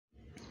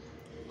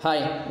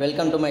Hi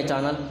welcome to my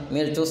channel.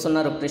 మీరు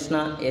చూస్తున్నారు Krishna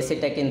AC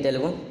tech in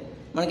Telugu.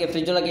 మనకి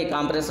ఫ్రిడ్జ్లకి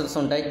కాంప్రెసర్స్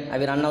ఉంటాయి.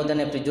 అవి రన్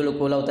అవుతేనే ఫ్రిడ్జ్లు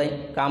కూల్ అవుతాయి.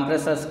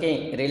 కాంప్రెసర్స్కి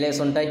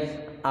రిలేస్ ఉంటాయి.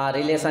 ఆ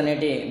రిలేస్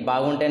అనేటి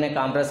బాగుంటేనే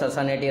కాంప్రెసర్స్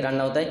అనేటివి రన్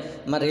అవుతాయి.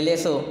 మరి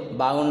రిలేస్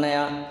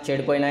బాగున్నాయా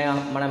చెడిపోయినాయా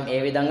మనం ఏ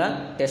విధంగా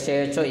టెస్ట్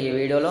చేయొచ్చో ఈ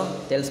వీడియోలో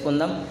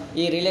తెలుసుకుందాం.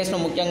 ఈ రిలేస్ను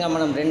ముఖ్యంగా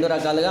మనం రెండు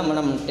రకాలుగా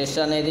మనం టెస్ట్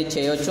అనేది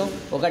చేయొచ్చు.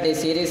 ఒకటి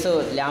సిరీస్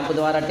ల్యాంప్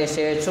ద్వారా టెస్ట్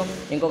చేయొచ్చు,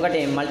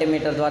 ఇంకొకటి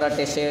మల్టీమీటర్ ద్వారా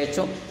టెస్ట్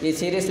చేయొచ్చు. ఈ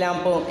సిరీస్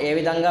ల్యాంప్ ఏ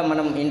విధంగా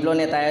మనం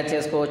ఇంట్లోనే తయారు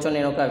చేసుకోవచ్చో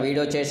నేను ఒక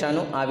వీడియో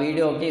చేశాను. ఆ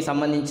వీడియోకి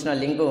సంబంధించిన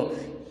లింకు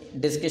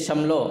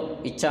డిస్క్రిప్షన్లో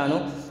ఇచ్చాను.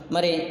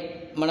 మరి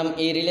మనం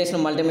ఈ రిలేస్ను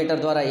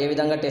మల్టీమీటర్ ద్వారా ఏ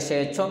విధంగా టెస్ట్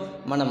చేయొచ్చో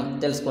మనం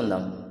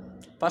తెలుసుకుందాం.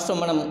 ఫస్ట్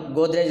మనం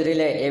గోద్రేజ్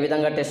రిలే ఏ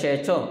విధంగా టెస్ట్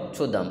చేయొచ్చో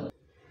చూద్దాం.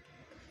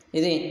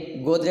 ఇది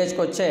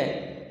గోద్రేజ్కి వచ్చే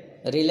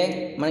రిలే.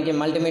 మనకి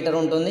మల్టీమీటర్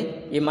ఉంటుంది.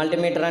 ఈ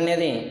మల్టీమీటర్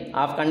అనేది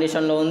ఆఫ్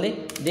కండిషన్లో ఉంది.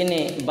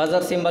 దీన్ని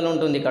బజర్ సింబల్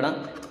ఉంటుంది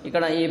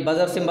ఇక్కడ ఈ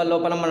బజర్ సింబల్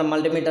లోపల మనం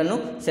మల్టీమీటర్ను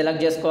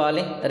సెలెక్ట్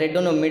చేసుకోవాలి.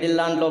 రెడ్ను మిడిల్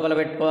దాంట్లో లోపల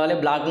పెట్టుకోవాలి,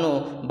 బ్లాక్ను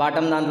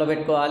బాటమ్ దాంట్లో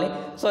పెట్టుకోవాలి.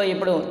 సో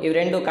ఇప్పుడు ఇవి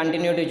రెండు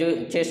కంటిన్యూటీ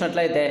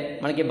చేసినట్లయితే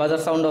మనకి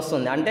బజర్ సౌండ్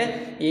వస్తుంది. అంటే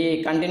ఈ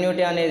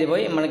కంటిన్యూటీ అనేది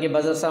పోయి మనకి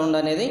బజర్ సౌండ్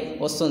అనేది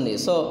వస్తుంది.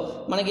 సో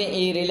మనకి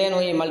ఈ రిలేను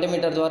ఈ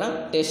మల్టీమీటర్ ద్వారా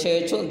టెస్ట్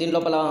చేయొచ్చు. దీని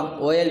లోపల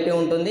ఓఎల్పి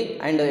ఉంటుంది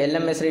అండ్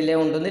ఎల్ఎంఎస్ రిలే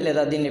ఉంటుంది,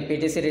 లేదా దీన్ని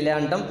పీటీసీ రిలే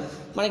అంటాం.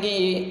 మనకి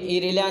ఈ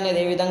రిలే అనేది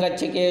ఏ విధంగా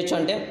చెక్ చేయొచ్చు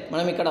అంటే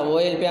మనం ఇక్కడ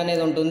ఓఎల్పి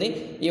అనేది ఉంటుంది.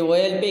 ఈ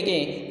ఓఎల్పికి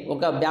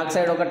ఒక బ్యాక్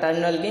సైడ్ ఒక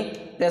టెర్మినల్కి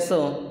ప్లస్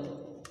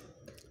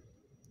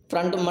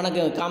ఫ్రంట్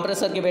మనకి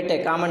కాంప్రెసర్కి పెట్టే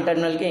కామన్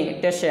టెర్మినల్కి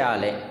టెస్ట్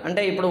చేయాలి.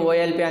 అంటే ఇప్పుడు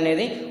ఓఎల్పి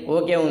అనేది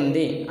ఓకే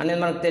ఉంది అనేది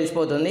మనకు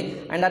తెలిసిపోతుంది.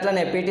 అండ్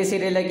అట్లనే పీటీసీ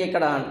రిలేకి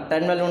ఇక్కడ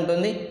టెర్మినల్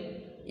ఉంటుంది.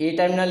 ఈ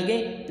టెర్మినల్కి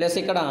ప్లస్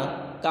ఇక్కడ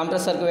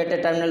కాంప్రెసర్కి పెట్టే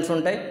టెర్మినల్స్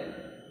ఉంటాయి,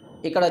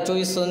 ఇక్కడ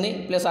చూపిస్తుంది.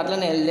 ప్లస్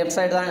అట్లనే లెఫ్ట్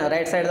సైడ్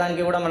రైట్ సైడ్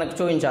దానికి కూడా మనకు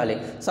చూపించాలి.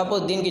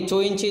 సపోజ్ దీనికి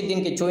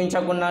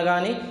చూపించకున్నా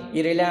కానీ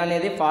ఈ రిలే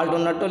అనేది ఫాల్ట్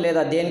ఉన్నట్టు,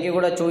 లేదా దేనికి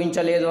కూడా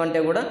చూపించలేదు అంటే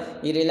కూడా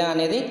ఈ రిలే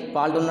అనేది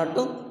ఫాల్ట్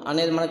ఉన్నట్టు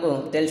అనేది మనకు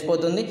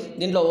తెలిసిపోతుంది.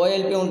 దీంట్లో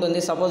ఓఎల్పి ఉంటుంది.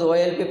 సపోజ్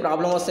ఓఎల్పి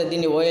ప్రాబ్లం వస్తే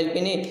దీన్ని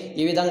ఓఎల్పిని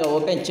ఈ విధంగా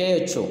ఓపెన్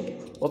చేయొచ్చు.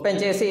 ఓపెన్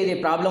చేసి ఇది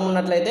ప్రాబ్లం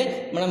ఉన్నట్లయితే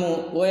మనము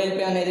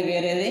ఓఎల్పి అనేది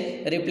వేరేది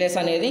రీప్లేస్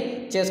అనేది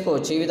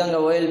చేసుకోవచ్చు. ఈ విధంగా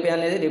ఓఎల్పి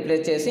అనేది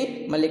రీప్లేస్ చేసి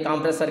మళ్ళీ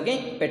కాంప్రెసర్కి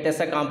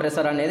పెట్టేస్తే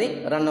కాంప్రెసర్ అనేది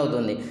రన్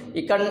అవుతుంది.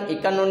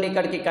 ఇక్కడ నుండి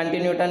ఇక్కడికి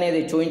కంటిన్యూటీ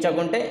అనేది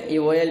చూపించకుంటే ఈ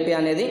ఓఎల్పి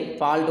అనేది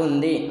ఫాల్ట్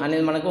ఉంది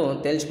అనేది మనకు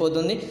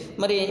తెలిసిపోతుంది.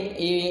 మరి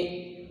ఈ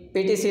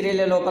పీటీసీ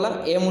రిలే లోపల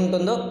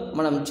ఏముంటుందో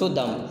మనం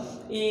చూద్దాం.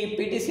 ఈ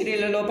పీటీసీ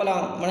రిలే లోపల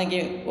మనకి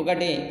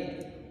ఒకటి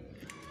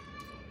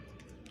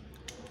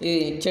ఈ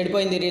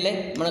చెడిపోయింది రిలే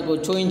మనకు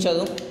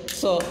చూపించదు.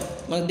 సో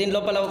మనకు దీని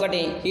లోపల ఒకటి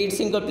హీట్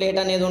సింక్ ప్లేట్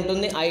అనేది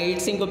ఉంటుంది. ఆ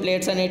హీట్ సింక్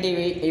ప్లేట్స్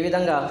అనేటివి ఈ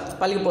విధంగా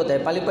పలిగిపోతాయి.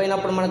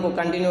 పలిగిపోయినప్పుడు మనకు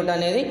కంటిన్యూటీ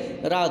అనేది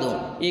రాదు.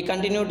 ఈ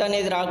కంటిన్యూటీ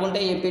అనేది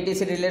రాకుంటే ఈ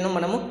పీటీసీ రిలేను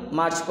మనము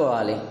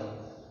మార్చుకోవాలి.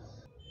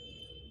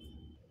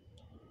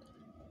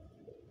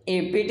 ఈ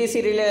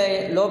పీటీసీ రిలే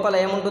లోపల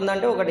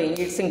ఏముంటుందంటే ఒకటి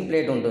హీట్ సింక్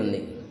ప్లేట్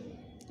ఉంటుంది.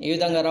 ఈ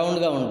విధంగా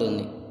రౌండ్గా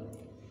ఉంటుంది.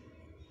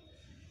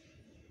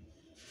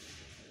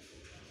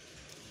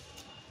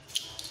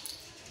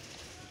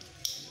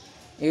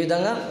 ఈ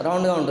విధంగా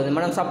రౌండ్గా ఉంటుంది.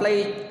 మనం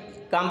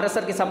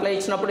కాంప్రెసర్కి సప్లై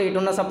ఇచ్చినప్పుడు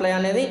ఇటున్న సప్లై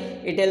అనేది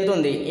ఇటు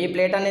వెళ్తుంది. ఈ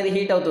ప్లేట్ అనేది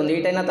హీట్ అవుతుంది.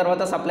 హీట్ అయిన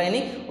తర్వాత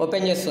సప్లైని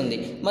ఓపెన్ చేస్తుంది.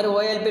 మరి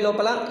ఓఎల్పి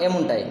లోపల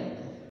ఏముంటాయి?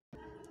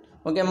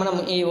 ఓకే, మనం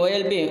ఈ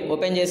ఓఎల్పి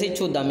ఓపెన్ చేసి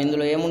చూద్దాం.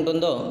 ఇందులో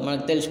ఏముంటుందో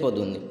మనకు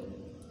తెలిసిపోతుంది.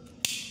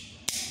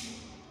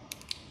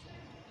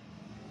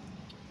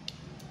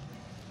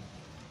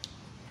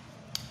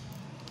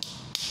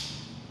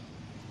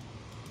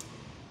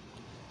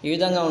 ఈ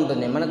విధంగా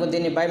ఉంటుంది. మనకు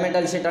దీన్ని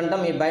బైమెటల్ షీట్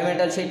అంటాం. ఈ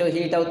బైమెటల్ షీట్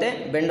హీట్ అవుతే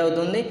బెండ్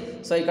అవుతుంది.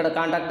 సో ఇక్కడ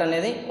కాంటాక్ట్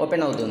అనేది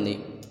ఓపెన్ అవుతుంది.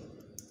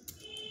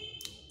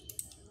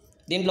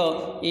 దీంట్లో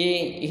ఈ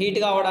హీట్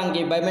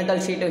కావడానికి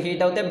బైమెటల్ షీట్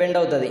హీట్ అవుతే బెండ్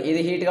అవుతుంది.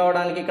 ఇది హీట్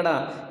కావడానికి ఇక్కడ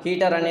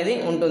హీటర్ అనేది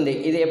ఉంటుంది.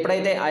 ఇది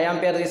ఎప్పుడైతే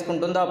అయాంపియర్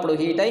తీసుకుంటుందో అప్పుడు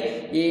హీట్ అయి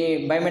ఈ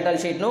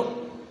బైమెటల్ షీట్ను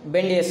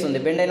బెండ్ చేస్తుంది.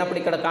 బెండ్ అయినప్పుడు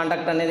ఇక్కడ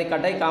కాంటాక్ట్ అనేది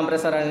కట్ అయి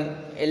కాంప్రెసర్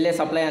వెళ్ళే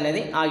సప్లై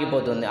అనేది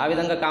ఆగిపోతుంది. ఆ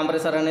విధంగా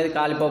కాంప్రెసర్ అనేది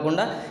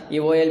కాలిపోకుండా ఈ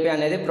ఓఎల్పి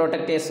అనేది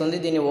ప్రొటెక్ట్ చేస్తుంది.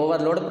 దీన్ని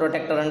ఓవర్లోడ్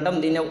ప్రొటెక్టర్ అంటాం.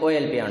 దీన్ని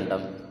ఓఎల్పి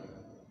అంటాం.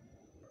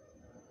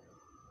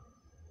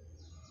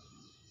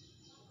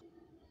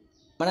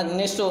 మనకు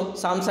నెక్స్ట్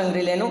సామ్సంగ్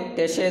రిలేను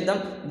టెస్ట్ చేద్దాం.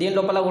 దీని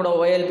లోపల కూడా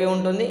ఓఎల్పి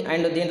ఉంటుంది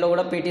అండ్ దీంట్లో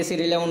కూడా పీటీసీ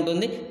రిలే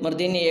ఉంటుంది. మరి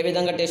దీన్ని ఏ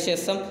విధంగా టెస్ట్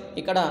చేస్తాం?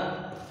 ఇక్కడ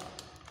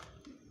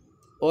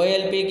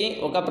ఓఎల్పికి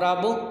ఒక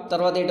ప్రాబు,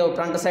 తర్వాత ఇటు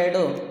ఫ్రంట్ సైడ్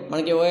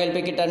మనకి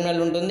ఓఎల్పికి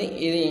టెర్మినల్ ఉంటుంది.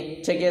 ఇది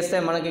చెక్ చేస్తే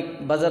మనకి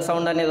బజర్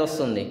సౌండ్ అనేది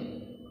వస్తుంది.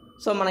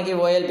 సో మనకి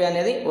ఓఎల్పి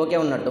అనేది ఓకే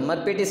ఉన్నట్టు.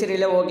 మరి పీటీసీ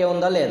రిలే ఓకే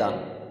ఉందా లేదా?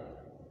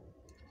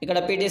 ఇక్కడ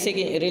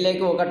పీటీసీకి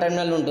రిలేకి ఒక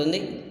టెర్మినల్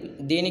ఉంటుంది,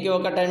 దీనికి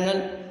ఒక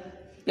టెర్మినల్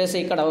ప్లస్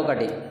ఇక్కడ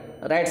ఒకటి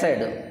రైట్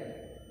సైడ్.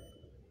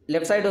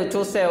 లెఫ్ట్ సైడ్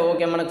చూస్తే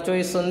ఓకే మనకు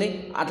చూపిస్తుంది.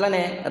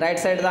 అట్లనే రైట్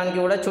సైడ్ దానికి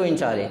కూడా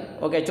చూపించాలి.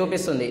 ఓకే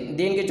చూపిస్తుంది.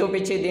 దీనికి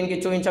చూపించి దీనికి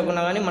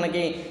చూపించకుండా కానీ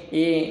మనకి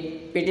ఈ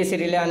పీటీసీ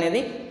రిలే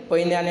అనేది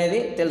పోయింది అనేది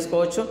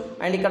తెలుసుకోవచ్చు.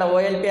 అండ్ ఇక్కడ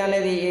ఓఎల్పి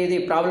అనేది ఇది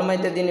ప్రాబ్లం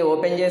అయితే దీన్ని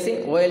ఓపెన్ చేసి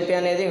ఓఎల్పి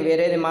అనేది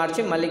వేరేది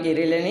మార్చి మళ్ళీ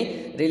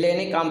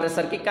రిలేని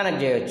కాంప్రెసర్కి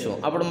కనెక్ట్ చేయొచ్చు.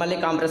 అప్పుడు మళ్ళీ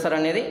కాంప్రెసర్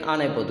అనేది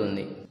ఆన్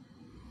అయిపోతుంది.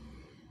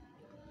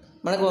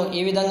 మనకు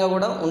ఈ విధంగా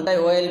కూడా ఉంటాయి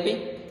ఓఎల్పి.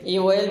 ఈ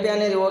ఓఎల్పి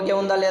అనేది ఓకే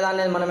ఉందా లేదా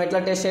అనేది మనం ఎట్లా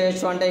టెస్ట్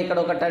చేయొచ్చు అంటే ఇక్కడ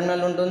ఒక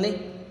టెర్మినల్ ఉంటుంది,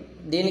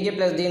 దీనికి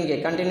ప్లస్ దీనికి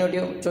కంటిన్యూటీ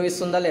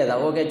చూపిస్తుందా లేదా.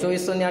 ఓకే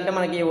చూపిస్తుంది అంటే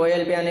మనకి ఈ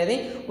ఓఎల్పి అనేది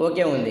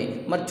ఓకే ఉంది.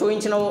 మరి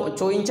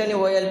చూపించని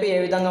ఓఎల్పి ఏ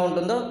విధంగా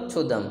ఉంటుందో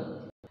చూద్దాం.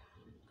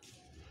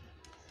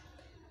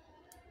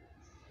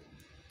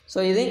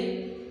 సో ఇది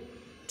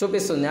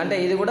చూపిస్తుంది అంటే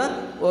ఇది కూడా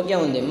ఓకే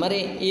ఉంది. మరి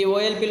ఈ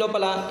ఓఎల్పి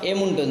లోపల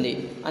ఏముంటుంది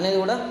అనేది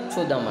కూడా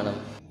చూద్దాం మనం.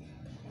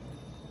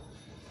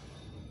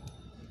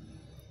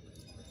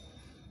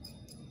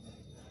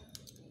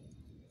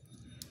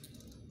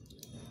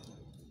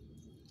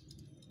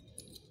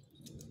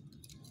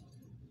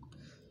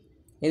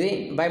 ఇది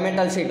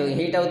బైమెటల్ షీట్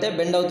హీట్ అవుతే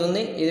బెండ్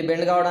అవుతుంది. ఇది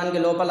బెండ్ కావడానికి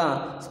లోపల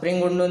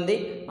స్ప్రింగ్ ఉంటుంది.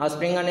 ఆ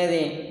స్ప్రింగ్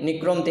అనేది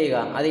నిక్రోమ్ తీగ,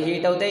 అది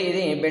హీట్ అవుతే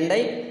ఇది బెండ్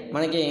అయి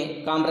మనకి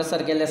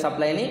కాంప్రెసర్కి వెళ్ళే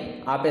సప్లైని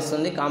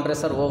ఆపేస్తుంది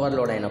కాంప్రెసర్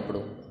ఓవర్లోడ్ అయినప్పుడు.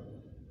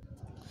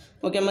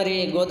 ఓకే మరి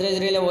గోద్రేజ్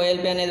రిలే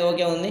ఓఎల్పి అనేది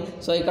ఓకే ఉంది.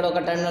 సో ఇక్కడ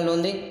ఒక టెర్మినల్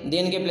ఉంది,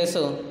 దీనికి ప్లస్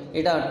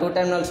ఇట 2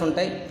 టెర్మినల్స్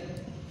ఉంటాయి.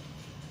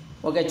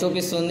 ఓకే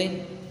చూపిస్తుంది,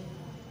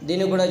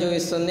 దీనికి కూడా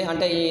చూపిస్తుంది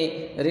అంటే ఈ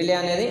రిలే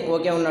అనేది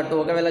ఓకే ఉన్నట్టు.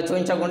 ఒకవేళ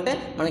చూపించకుంటే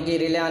మనకి ఈ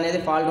రిలే అనేది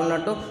ఫాల్ట్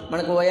ఉన్నట్టు.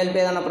 మనకు ఓఎల్పి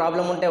ఏదైనా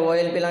ప్రాబ్లం ఉంటే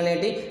ఓఎల్పీలు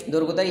అనేవి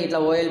దొరుకుతాయి, ఇట్లా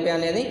ఓఎల్పి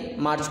అనేది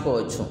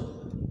మార్చుకోవచ్చు.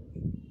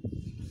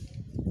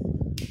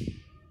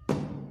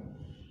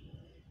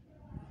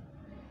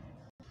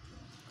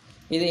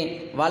 ఇది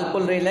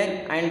వాల్పుల్ రిలే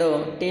అండ్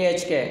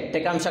టీహెచ్కే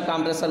టెకాంశ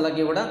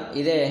కాంప్రెసర్లకి కూడా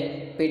ఇదే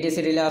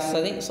పీటీసీ రిలే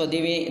వస్తుంది. సో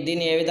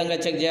దీన్ని ఏ విధంగా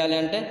చెక్ చేయాలి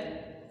అంటే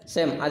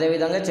సేమ్ అదే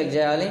విధంగా చెక్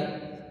చేయాలి.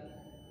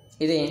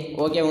 ఇది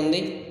ఓకే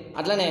ఉంది.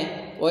 అట్లనే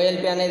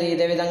ఓఎల్పి అనేది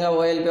ఇదే విధంగా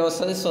ఓఎల్పి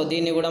వస్తుంది. సో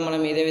దీన్ని కూడా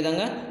మనం ఇదే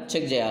విధంగా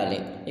చెక్ చేయాలి.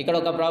 ఇక్కడ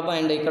ఒక ప్రాబ్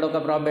అండ్ ఇక్కడ ఒక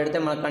ప్రాబ్ పెడితే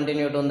మనకు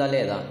కంటిన్యూటీ ఉందా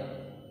లేదా.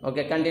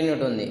 ఓకే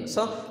కంటిన్యూటీ ఉంది.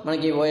 సో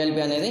మనకి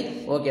ఓఎల్పి అనేది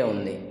ఓకే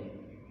ఉంది.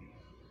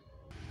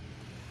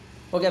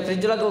 ఓకే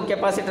ఫ్రిడ్జ్లకు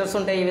కెపాసిటర్స్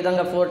ఉంటాయి, ఈ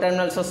విధంగా 4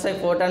 టెర్మినల్స్ వస్తాయి.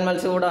 4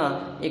 టెర్మినల్స్ కూడా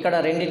ఇక్కడ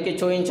రెండింటికి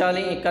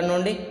చూపించాలి ఇక్కడ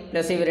నుండి,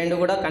 ప్లస్ ఇవి రెండు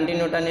కూడా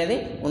కంటిన్యూటీ అనేది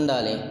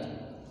ఉండాలి.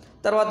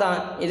 తర్వాత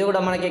ఇది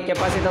కూడా మనకి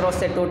కెపాసిటర్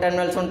వస్తే 2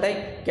 టెర్మినల్స్ ఉంటాయి.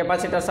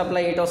 కెపాసిటర్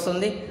సప్లై ఇటు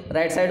వస్తుంది,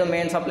 రైట్ సైడ్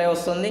మెయిన్ సప్లై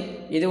వస్తుంది.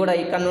 ఇది కూడా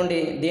ఇక్కడ నుండి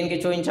దీనికి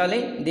చూపించాలి,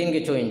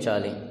 దీనికి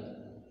చూపించాలి.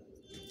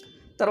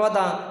 తర్వాత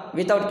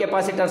వితౌట్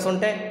కెపాసిటర్స్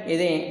ఉంటే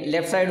ఇది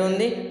లెఫ్ట్ సైడ్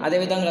ఉంది,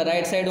 అదేవిధంగా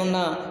రైట్ సైడ్ ఉన్న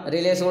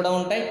రిలేస్ కూడా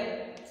ఉంటాయి.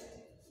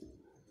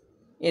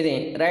 ఇది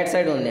రైట్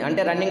సైడ్ ఉంది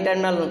అంటే running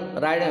terminal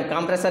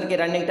కాంప్రెసర్కి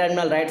running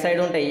terminal right side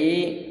ఉంటే ఈ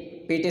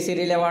పీటీసీ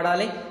రిలే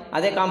వాడాలి.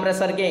 అదే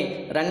కాంప్రెసర్కి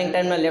రన్నింగ్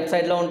టెర్మినల్ లెఫ్ట్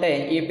సైడ్లో ఉంటే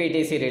ఈ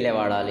పీటీసీ రిలే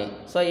వాడాలి.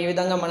 సో ఈ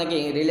విధంగా మనకి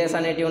రిలేస్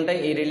అనేటివి ఉంటాయి.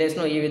 ఈ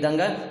రిలేస్ను ఈ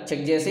విధంగా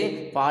చెక్ చేసి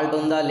ఫాల్ట్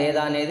ఉందా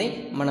లేదా అనేది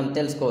మనం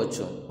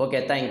తెలుసుకోవచ్చు.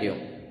 Okay thank you.